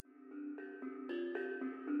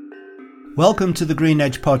Welcome to the Green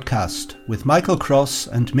Edge podcast with Michael Cross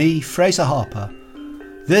and me, Fraser Harper.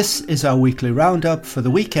 This is our weekly roundup for the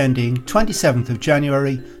week ending 27th of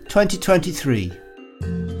January 2023.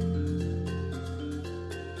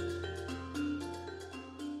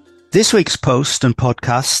 This week's post and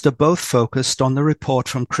podcast are both focused on the report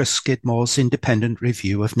from Chris Skidmore's independent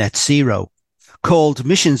review of Net Zero. Called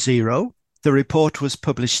Mission Zero, the report was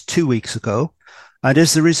published 2 weeks ago and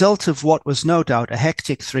is the result of what was no doubt a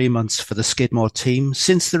hectic 3 months for the Skidmore team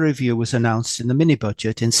since the review was announced in the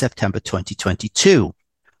mini-budget in September 2022.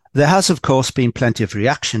 There has, of course, been plenty of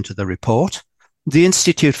reaction to the report. The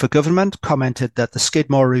Institute for Government commented that the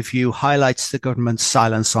Skidmore review highlights the government's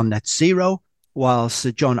silence on net zero, while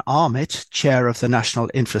Sir John Armitt, chair of the National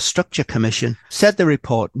Infrastructure Commission, said the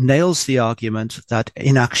report nails the argument that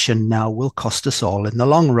inaction now will cost us all in the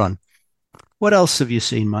long run. What else have you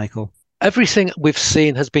seen, Michael? Everything we've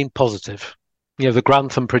seen has been positive. The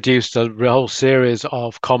Grantham produced a whole series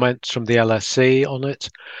of comments from the LSC on it,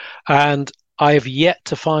 and I have yet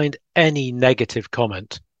to find any negative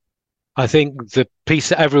comment. I think the piece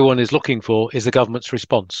that everyone is looking for is the government's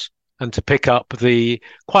response, and to pick up the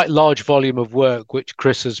quite large volume of work which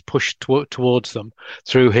Chris has pushed towards them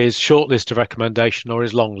through his short list of recommendation or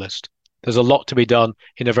his long list. There's a lot to be done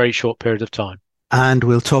in a very short period of time. And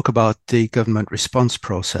we'll talk about the government response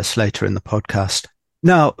process later in the podcast.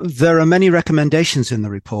 Now, there are many recommendations in the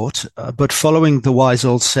report, but following the wise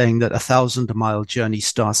old saying that 1,000-mile journey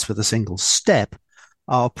starts with a single step,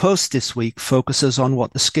 our post this week focuses on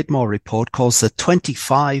what the Skidmore report calls the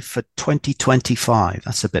 25 for 2025.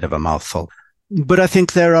 That's a bit of a mouthful. But I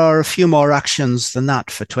think there are a few more actions than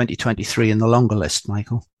that for 2023 in the longer list,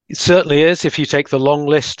 Michael. It certainly is. If you take the long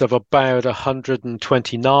list of about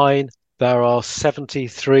 129, there are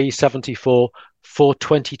 73, 74 for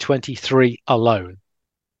 2023 alone.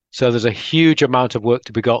 So there's a huge amount of work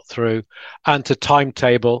to be got through and to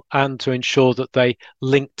timetable and to ensure that they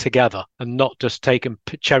link together and not just taken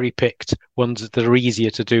cherry-picked ones that are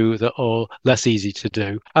easier to do or less easy to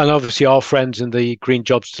do. And obviously our friends in the Green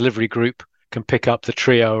Jobs Delivery Group can pick up the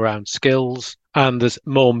trio around skills, and there's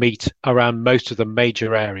more meat around most of the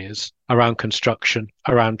major areas, around construction,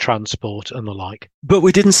 around transport and the like. But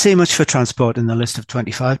we didn't see much for transport in the list of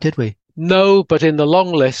 25, did we? No, but in the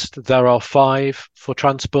long list, there are 5 for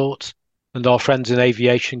transport, and our friends in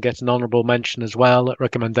aviation get an honourable mention as well at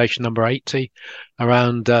recommendation number 80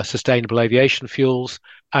 around sustainable aviation fuels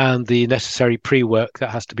and the necessary pre-work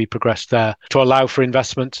that has to be progressed there to allow for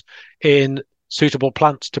investment in suitable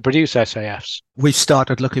plants to produce SAFs. We've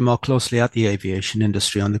started looking more closely at the aviation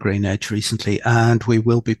industry on the Green Edge recently, and we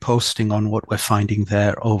will be posting on what we're finding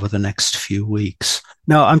there over the next few weeks.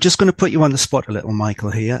 Now, I'm just going to put you on the spot a little,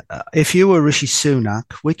 Michael, here. If you were Rishi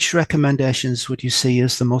Sunak, which recommendations would you see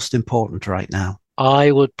as the most important right now?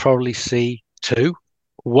 I would probably see 2.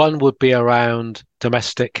 One would be around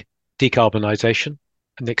domestic decarbonisation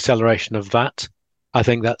and the acceleration of that. I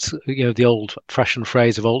think that's the old-fashioned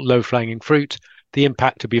phrase of old low-hanging fruit. The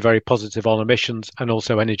impact would be very positive on emissions and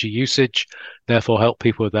also energy usage, therefore help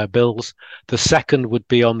people with their bills. The second would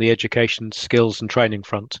be on the education, skills and training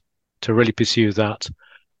front, to really pursue that.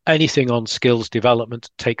 Anything on skills development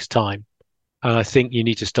takes time, and I think you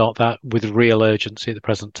need to start that with real urgency at the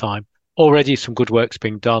present time. Already some good work's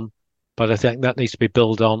being done, but I think that needs to be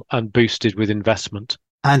built on and boosted with investment.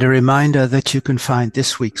 And a reminder that you can find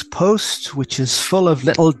this week's post, which is full of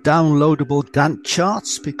little downloadable Gantt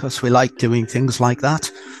charts, because we like doing things like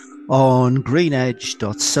that, on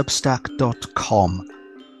greenedge.substack.com.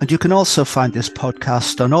 And you can also find this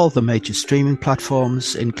podcast on all the major streaming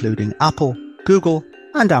platforms, including Apple, Google,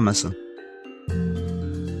 and Amazon.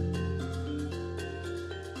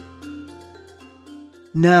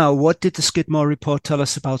 Now, what did the Skidmore report tell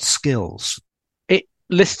us about skills?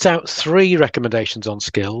 Lists out 3 recommendations on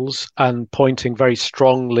skills and pointing very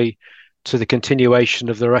strongly to the continuation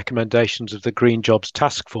of the recommendations of the Green Jobs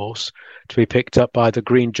Task Force to be picked up by the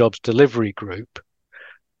Green Jobs Delivery Group.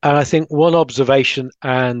 And I think one observation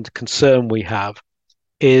and concern we have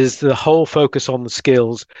is the whole focus on the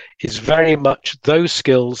skills is very much those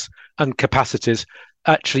skills and capacities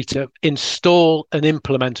actually to install and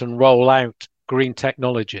implement and roll out green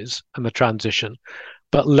technologies and the transition,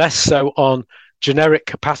 but less so on generic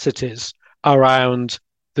capacities around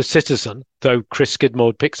the citizen, though Chris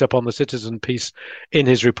Skidmore picks up on the citizen piece in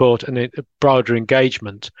his report and broader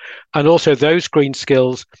engagement, and also those green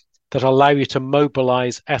skills that allow you to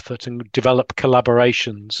mobilize effort and develop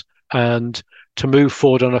collaborations and to move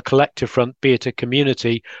forward on a collective front, be it a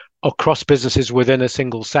community or cross businesses within a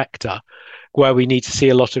single sector, where we need to see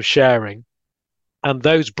a lot of sharing. And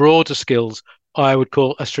those broader skills I would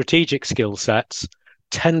call a strategic skill sets,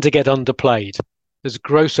 tend to get underplayed. There's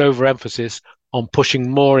gross overemphasis on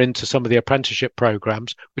pushing more into some of the apprenticeship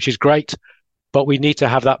programs, which is great, but we need to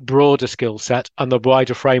have that broader skill set and the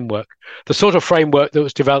wider framework. The sort of framework that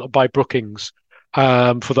was developed by Brookings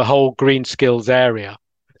for the whole green skills area.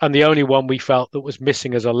 And the only one we felt that was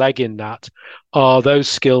missing as a leg in that are those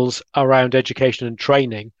skills around education and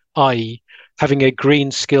training, i.e. having a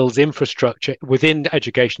green skills infrastructure within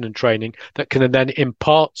education and training that can then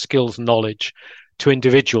impart skills knowledge to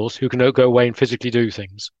individuals who can go away and physically do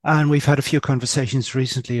things. And we've had a few conversations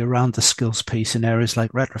recently around the skills piece in areas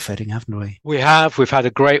like retrofitting, haven't we? We have. We've had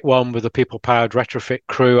a great one with the people-powered retrofit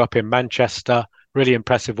crew up in Manchester. Really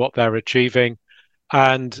impressive what they're achieving.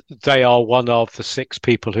 And they are one of the 6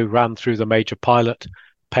 people who ran through the major pilot,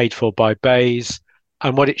 paid for by BEIS.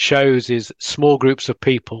 And what it shows is small groups of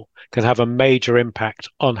people can have a major impact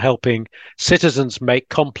on helping citizens make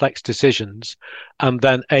complex decisions and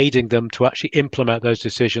then aiding them to actually implement those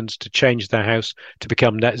decisions to change their house to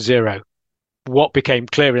become net zero. What became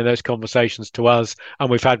clear in those conversations to us, and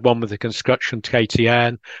we've had one with the construction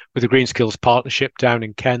KTN, with the Green Skills Partnership down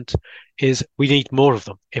in Kent, is we need more of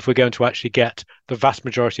them if we're going to actually get the vast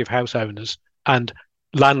majority of house owners and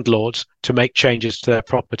landlords to make changes to their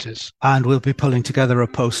properties. And we'll be pulling together a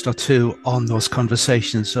post or two on those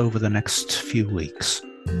conversations over the next few weeks.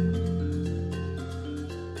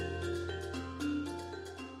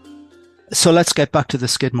 So let's get back to the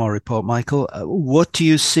Skidmore report, Michael. What do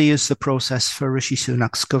you see as the process for Rishi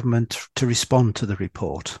Sunak's government to respond to the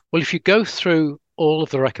report? Well, if you go through all of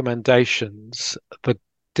the recommendations, the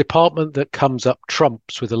department that comes up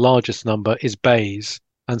trumps with the largest number is BEIS.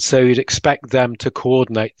 And so you'd expect them to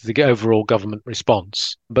coordinate the overall government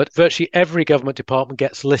response. But virtually every government department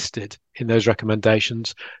gets listed in those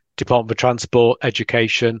recommendations. Department for Transport,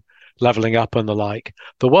 Education, Levelling Up and the like.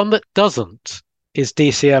 The one that doesn't is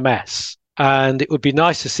DCMS. And it would be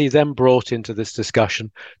nice to see them brought into this discussion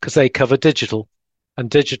because they cover digital. And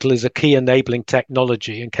digital is a key enabling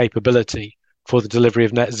technology and capability for the delivery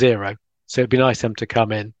of net zero. So it'd be nice for them to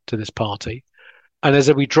come in to this party. And as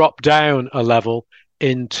we drop down a level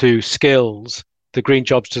into skills, the Green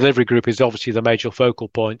Jobs Delivery Group is obviously the major focal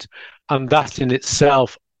point. And that in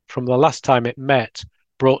itself, from the last time it met,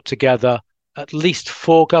 brought together at least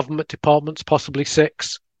 4 government departments, possibly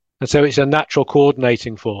 6. And so it's a natural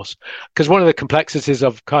coordinating force. Because one of the complexities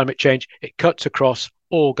of climate change, it cuts across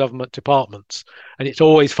all government departments. And it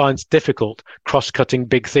always finds difficult cross-cutting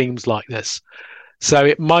big themes like this. So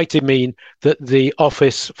it might mean that the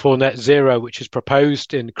Office for Net Zero, which is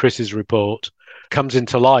proposed in Chris's report, comes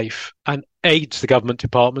into life and aids the government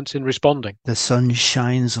departments in responding. The sun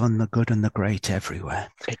shines on the good and the great everywhere.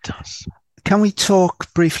 It does. Can we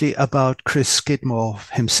talk briefly about Chris Skidmore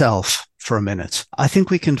himself for a minute? I think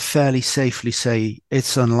we can fairly safely say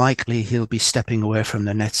it's unlikely he'll be stepping away from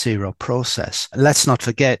the net zero process. Let's not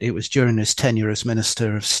forget it was during his tenure as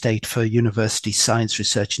Minister of State for University Science,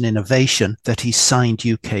 Research and Innovation that he signed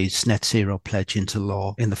UK's net zero pledge into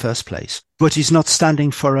law in the first place. But he's not standing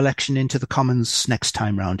for election into the Commons next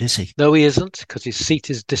time round, is he? No, he isn't, because his seat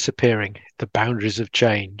is disappearing. The boundaries have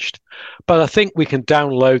changed. But I think we can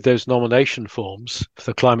download those nomination forms for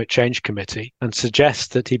the Climate Change Committee and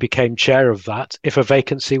suggest that he became chair of that if a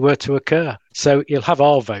vacancy were to occur. So you'll have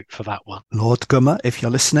our vote for that one. Lord Gummer, if you're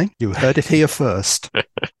listening, you heard it here first.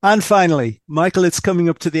 And finally, Michael, it's coming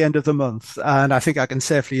up to the end of the month, and I think I can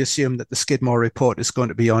safely assume that the Skidmore report is going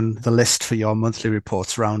to be on the list for your monthly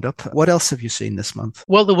reports roundup. What else have you seen this month?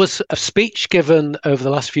 Well, there was a speech given over the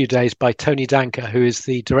last few days by Tony Danker, who is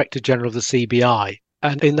the Director General of the CBI.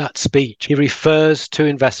 And in that speech, he refers to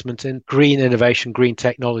investment in green innovation, green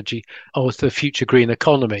technology, or the future green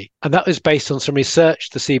economy. And that was based on some research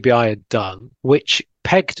the CBI had done, which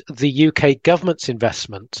pegged the UK government's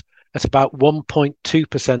investment at about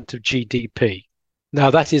 1.2% of GDP. Now,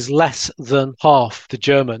 that is less than half the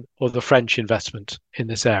German or the French investment in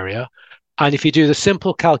this area. And if you do the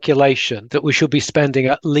simple calculation that we should be spending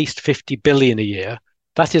at least 50 billion a year,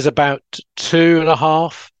 that is about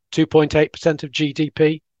 2.8% of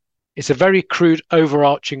GDP. It's a very crude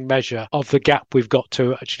overarching measure of the gap we've got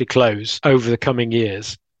to actually close over the coming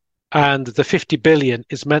years. And the 50 billion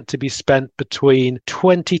is meant to be spent between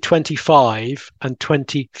 2025 and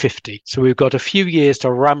 2050. So we've got a few years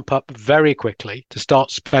to ramp up very quickly to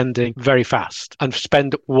start spending very fast and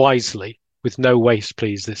spend wisely with no waste,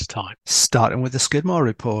 please, this time. Starting with the Skidmore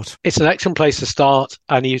report. It's an excellent place to start,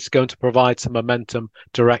 and he's going to provide some momentum,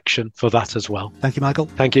 direction for that as well. Thank you, Michael.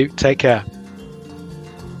 Thank you. Take care.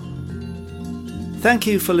 Thank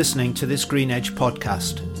you for listening to this Green Edge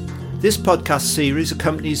podcast. This podcast series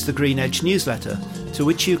accompanies the Green Edge newsletter, to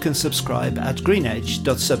which you can subscribe at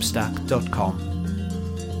greenedge.substack.com.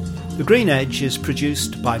 The Green Edge is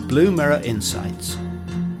produced by Blue Mirror Insights.